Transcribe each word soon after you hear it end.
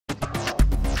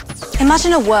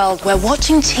Imagine a world where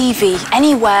watching TV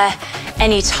anywhere,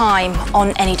 anytime,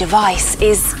 on any device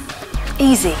is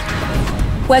easy.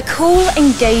 Where cool,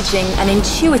 engaging and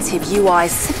intuitive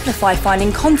UIs simplify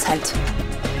finding content.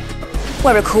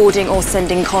 Where recording or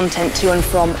sending content to and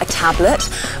from a tablet,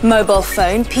 mobile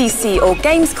phone, PC or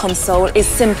games console is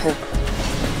simple.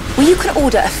 Where you can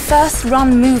order a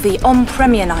first-run movie on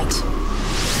premiere night.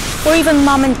 Or even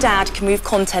mum and dad can move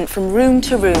content from room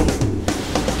to room.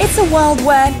 It's a world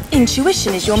where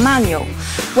intuition is your manual,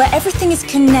 where everything is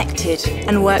connected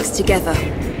and works together.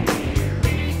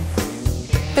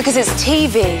 Because it's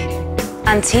TV,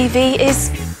 and TV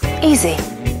is easy.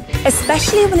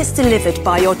 Especially when it's delivered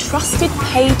by your trusted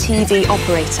pay TV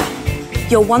operator.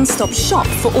 Your one-stop shop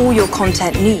for all your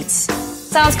content needs.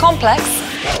 Sounds complex?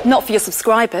 Not for your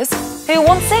subscribers. Who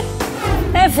wants it?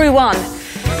 Everyone.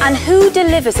 And who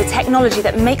delivers the technology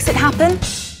that makes it happen?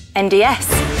 NDS.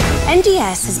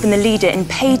 NDS has been the leader in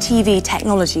pay TV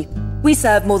technology. We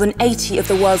serve more than 80 of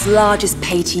the world's largest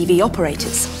pay TV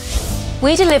operators.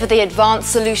 We deliver the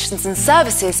advanced solutions and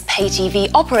services pay TV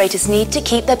operators need to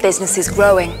keep their businesses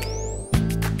growing.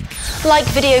 Like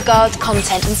video guard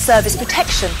content and service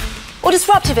protection, or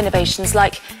disruptive innovations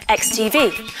like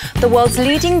XTV, the world's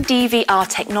leading DVR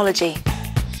technology,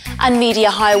 and media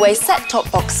highway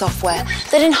set-top box software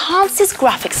that enhances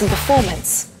graphics and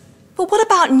performance. But what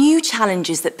about new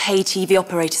challenges that pay TV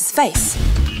operators face?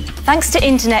 Thanks to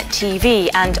internet TV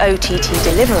and OTT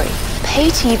delivery, pay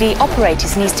TV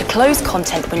operators need to close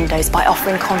content windows by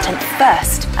offering content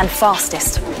first and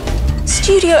fastest.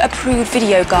 Studio-approved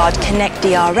Video Guard Connect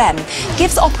DRM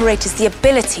gives operators the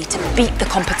ability to beat the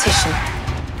competition.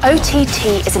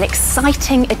 OTT is an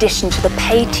exciting addition to the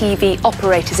pay TV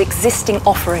operator's existing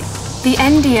offering. The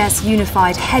NDS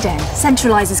Unified Head-End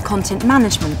centralizes content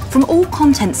management from all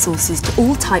content sources to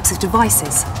all types of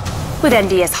devices. With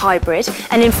NDS Hybrid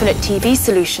and Infinite TV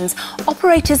solutions,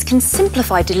 operators can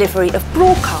simplify delivery of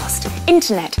broadcast,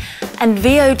 internet, and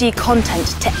VOD content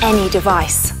to any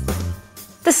device.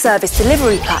 The service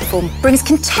delivery platform brings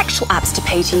contextual apps to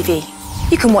pay TV.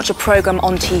 You can watch a program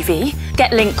on TV,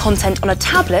 get linked content on a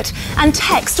tablet, and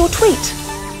text or tweet.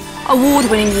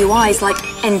 Award-winning UIs like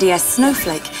NDS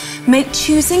Snowflake make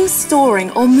choosing,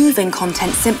 storing, or moving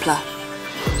content simpler.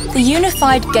 The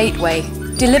Unified Gateway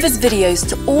delivers videos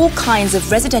to all kinds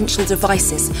of residential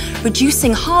devices,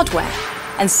 reducing hardware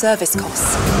and service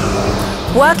costs.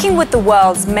 Working with the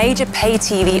world's major pay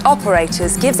TV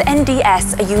operators gives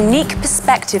NDS a unique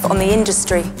perspective on the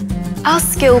industry. Our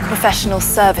skilled professional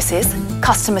services,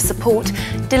 customer support,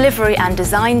 delivery and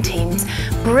design teams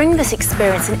bring this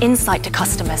experience and insight to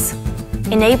customers,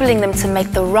 enabling them to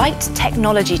make the right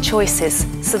technology choices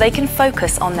so they can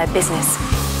focus on their business.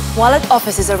 While at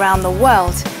offices around the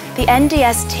world, the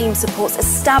NDS team supports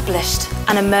established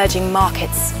and emerging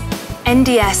markets.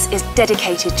 NDS is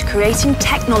dedicated to creating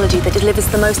technology that delivers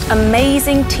the most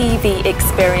amazing TV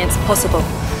experience possible,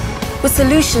 with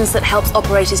solutions that help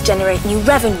operators generate new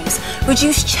revenues,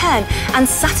 reduce churn, and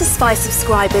satisfy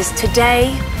subscribers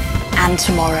today and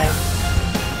tomorrow.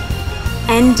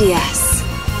 NDS.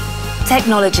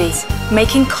 Technologies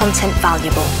making content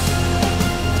valuable.